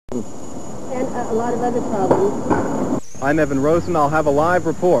and a lot of other problems. I'm Evan Rosen. I'll have a live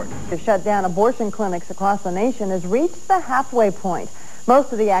report. To shut down abortion clinics across the nation has reached the halfway point.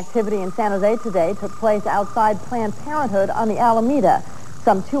 Most of the activity in San Jose today took place outside Planned Parenthood on the Alameda.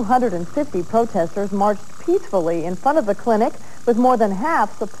 Some 250 protesters marched peacefully in front of the clinic, with more than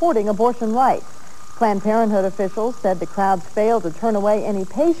half supporting abortion rights. Planned Parenthood officials said the crowds failed to turn away any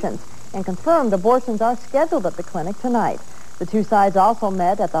patients and confirmed abortions are scheduled at the clinic tonight. The two sides also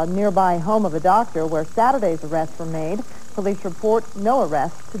met at the nearby home of a doctor where Saturday's arrests were made. Police report no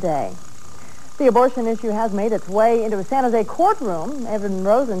arrests today. The abortion issue has made its way into a San Jose courtroom. Evan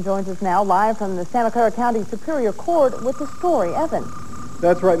Rosen joins us now live from the Santa Clara County Superior Court with the story. Evan.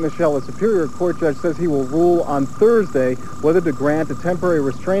 That's right, Michelle. A Superior Court judge says he will rule on Thursday whether to grant a temporary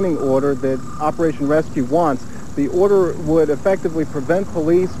restraining order that Operation Rescue wants. The order would effectively prevent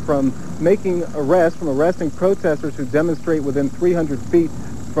police from arresting protesters who demonstrate within 300 feet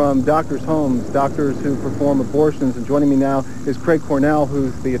from doctors' homes, doctors who perform abortions. And joining me now is Craig Cornell,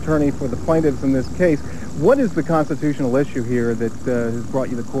 who's the attorney for the plaintiffs in this case. What is the constitutional issue here that has brought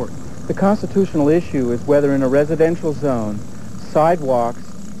you to court? The constitutional issue is whether in a residential zone, sidewalks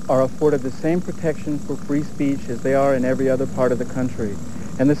are afforded the same protection for free speech as they are in every other part of the country.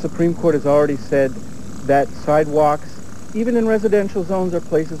 And the Supreme Court has already said that sidewalks, even in residential zones, are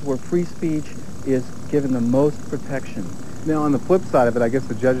places where free speech is given the most protection. Now, on the flip side of it, I guess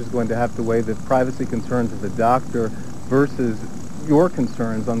the judge is going to have to weigh the privacy concerns of the doctor versus your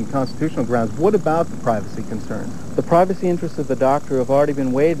concerns on constitutional grounds. What about the privacy concerns? The privacy interests of the doctor have already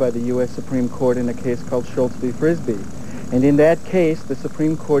been weighed by the U.S. Supreme Court in a case called Schultz v. Frisbee. And in that case, the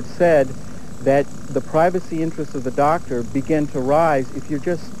Supreme Court said that the privacy interests of the doctor begin to rise if you're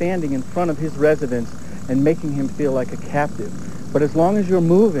just standing in front of his residence and making him feel like a captive. But as long as you're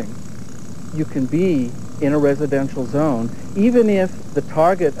moving, you can be in a residential zone, even if the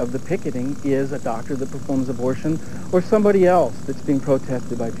target of the picketing is a doctor that performs abortion or somebody else that's being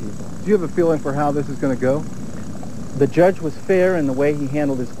protested by people. Do you have a feeling for how this is going to go? The judge was fair in the way he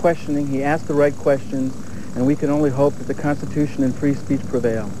handled his questioning. He asked the right questions, and we can only hope that the Constitution and free speech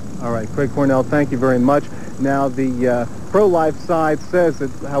prevail. All right, Craig Cornell, thank you very much. Now, the pro-life side says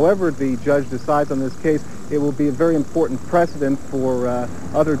that however the judge decides on this case, it will be a very important precedent for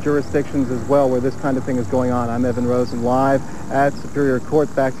other jurisdictions as well where this kind of thing is going on. I'm Evan Rosen, live at Superior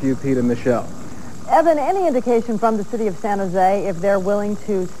Court. Back to you, Pete and Michelle. Evan, any indication from the city of San Jose if they're willing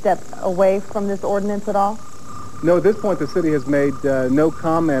to step away from this ordinance at all? No, at this point the city has made no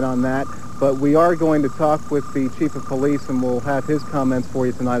comment on that, but we are going to talk with the chief of police and we'll have his comments for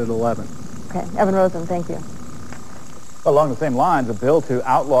you tonight at 11. Okay, Evan Rosen, thank you. Along the same lines, a bill to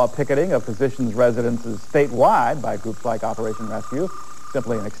outlaw picketing of physicians' residences statewide by groups like Operation Rescue,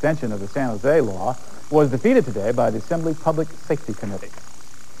 simply an extension of the San Jose law, was defeated today by the Assembly Public Safety Committee.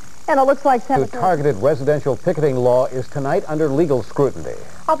 And it looks like The targeted residential picketing law is tonight under legal scrutiny.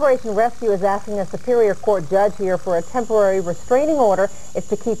 Operation Rescue is asking a Superior Court judge here for a temporary restraining order. It's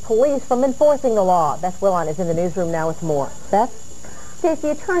to keep police from enforcing the law. Beth Willon is in the newsroom now with more. Beth? Stacey,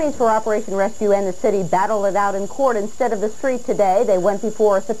 attorneys for Operation Rescue and the city battled it out in court instead of the street today. They went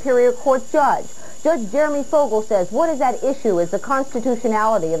before a Superior Court judge. Judge Jeremy Fogel says what is at issue is the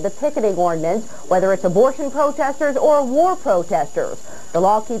constitutionality of the picketing ordinance, whether it's abortion protesters or war protesters. The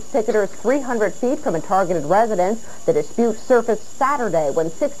law keeps picketers 300 feet from a targeted residence. The dispute surfaced Saturday when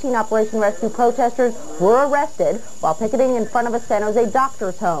 16 Operation Rescue protesters were arrested while picketing in front of a San Jose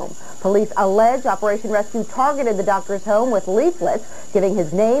doctor's home. Police allege Operation Rescue targeted the doctor's home with leaflets giving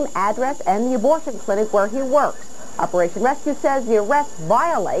his name, address, and the abortion clinic where he works. Operation Rescue says the arrests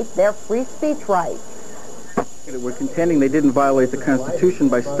violate their free speech rights. We're contending they didn't violate the Constitution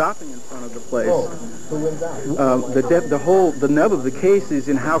by stopping in front of the place. The nub of the case is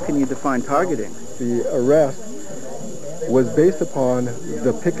in how can you define targeting. The arrest was based upon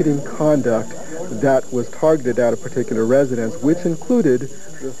the picketing conduct that was targeted at a particular residence, which included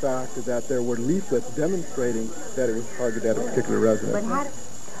the fact that there were leaflets demonstrating that it was targeted at a particular residence.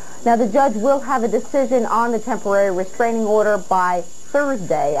 Now, the judge will have a decision on the temporary restraining order by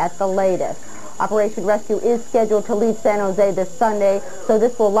Thursday at the latest. Operation Rescue is scheduled to leave San Jose this Sunday, so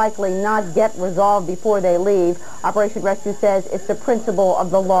this will likely not get resolved before they leave. Operation Rescue says it's the principle of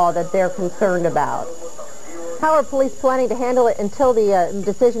the law that they're concerned about. How are police planning to handle it until the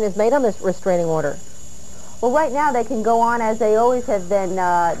decision is made on this restraining order? Well, right now they can go on as they always have been.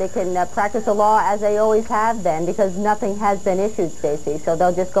 They can practice the law as they always have been because nothing has been issued, Stacey. So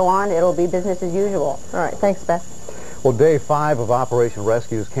they'll just go on. It'll be business as usual. All right. Thanks, Beth. Well, Day 5 of Operation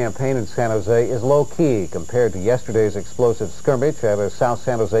Rescue's campaign in San Jose is low-key compared to yesterday's explosive skirmish at a South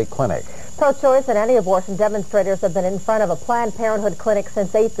San Jose clinic. Pro-choice and anti-abortion demonstrators have been in front of a Planned Parenthood clinic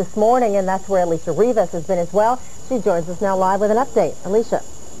since 8 this morning, and that's where Alicia Rivas has been as well. She joins us now live with an update. Alicia.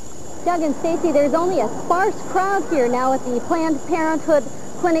 Doug and Stacy, there's only a sparse crowd here now at the Planned Parenthood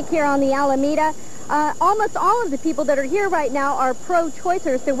clinic here on the Alameda. Almost all of the people that are here right now are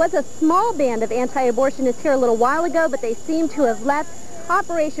pro-choicers. There was a small band of anti-abortionists here a little while ago, but they seem to have left.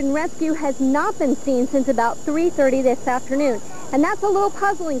 Operation Rescue has not been seen since about 3:30 this afternoon. And that's a little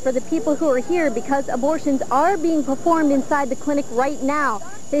puzzling for the people who are here because abortions are being performed inside the clinic right now.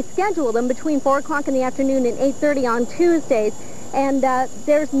 They schedule them between 4 o'clock in the afternoon and 8:30 on Tuesdays. And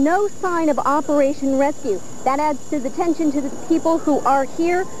there's no sign of Operation Rescue. That adds to the tension to the people who are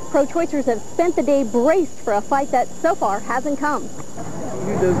here. Pro-choicers have spent the day braced for a fight that so far hasn't come.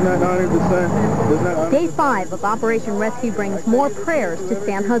 He does not honor the son. Does not honor Day 5 of Operation Rescue brings more prayers to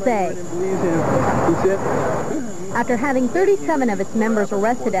San Jose. After having 37 of its members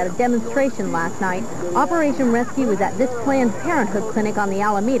arrested at a demonstration last night, Operation Rescue was at this Planned Parenthood clinic on the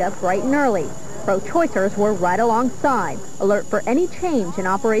Alameda bright and early. Pro-choicers were right alongside, alert for any change in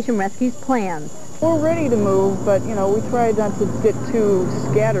Operation Rescue's plans. We're ready to move, but, we try not to get too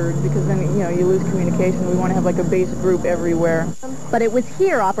scattered because then, you lose communication. We want to have like a base group everywhere. But it was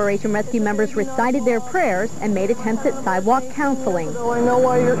here Operation Rescue members recited their prayers and made attempts at sidewalk counseling. So I know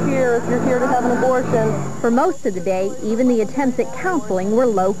why you're here, if you're here to have an abortion. For most of the day, even the attempts at counseling were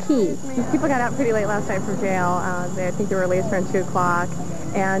low-key. People got out pretty late last night from jail. I think they were released around 2 o'clock.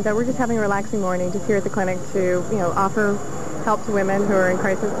 And we're just having a relaxing morning just here at the clinic to, offer help to women who are in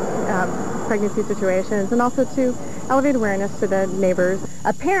crisis pregnancy situations and also to elevate awareness to the neighbors.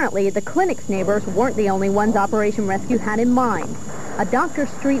 Apparently, the clinic's neighbors weren't the only ones Operation Rescue had in mind. A doctor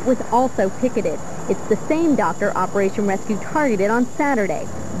street was also picketed. It's the same doctor Operation Rescue targeted on Saturday.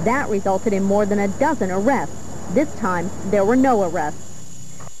 That resulted in more than a dozen arrests. This time, there were no arrests.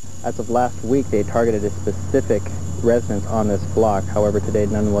 As of last week, they targeted a specific residence on this block. However, today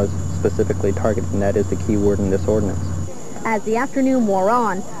none was specifically targeted, and that is the key word in this ordinance. As the afternoon wore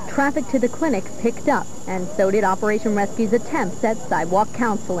on, traffic to the clinic picked up, and so did Operation Rescue's attempts at sidewalk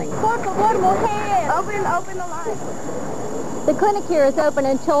counseling. Open the line. The clinic here is open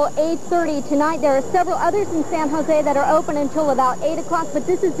until 8:30 tonight. There are several others in San Jose that are open until about 8 o'clock, but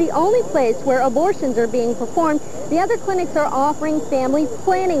this is the only place where abortions are being performed. The other clinics are offering family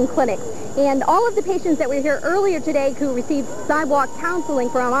planning clinics. And all of the patients that were here earlier today who received sidewalk counseling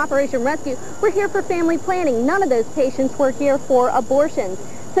from Operation Rescue were here for family planning. None of those patients were here for abortions.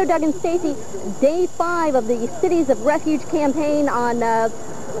 So, Doug and Stacy, Day 5 of the Cities of Refuge campaign on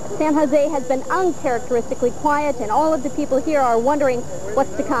San Jose has been uncharacteristically quiet, and all of the people here are wondering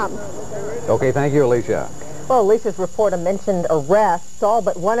what's to come. Okay, thank you, Alicia. Well, Alicia's report mentioned arrests. All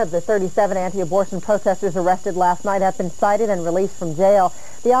but one of the 37 anti-abortion protesters arrested last night have been cited and released from jail.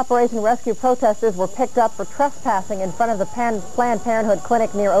 The Operation Rescue protesters were picked up for trespassing in front of the Planned Parenthood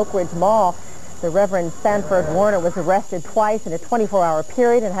clinic near Oak Ridge Mall. The Reverend Sanford Warner was arrested twice in a 24-hour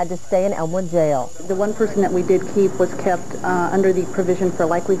period and had to stay in Elmwood Jail. The one person that we did keep was kept under the provision for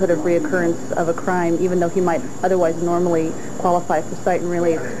likelihood of reoccurrence of a crime, even though he might otherwise normally qualify for cite and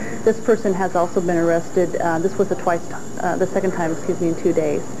release. This person has also been arrested. This was the second time, in 2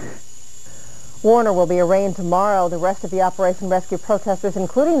 days. Warner will be arraigned tomorrow. The rest of the Operation Rescue protesters,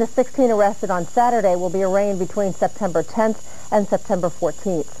 including the 16 arrested on Saturday, will be arraigned between September 10th and September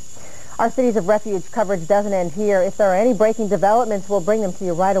 14th. Our Cities of Refuge coverage doesn't end here. If there are any breaking developments, we'll bring them to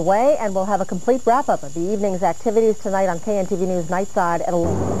you right away, and we'll have a complete wrap-up of the evening's activities tonight on KNTV News Nightside at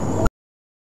 11.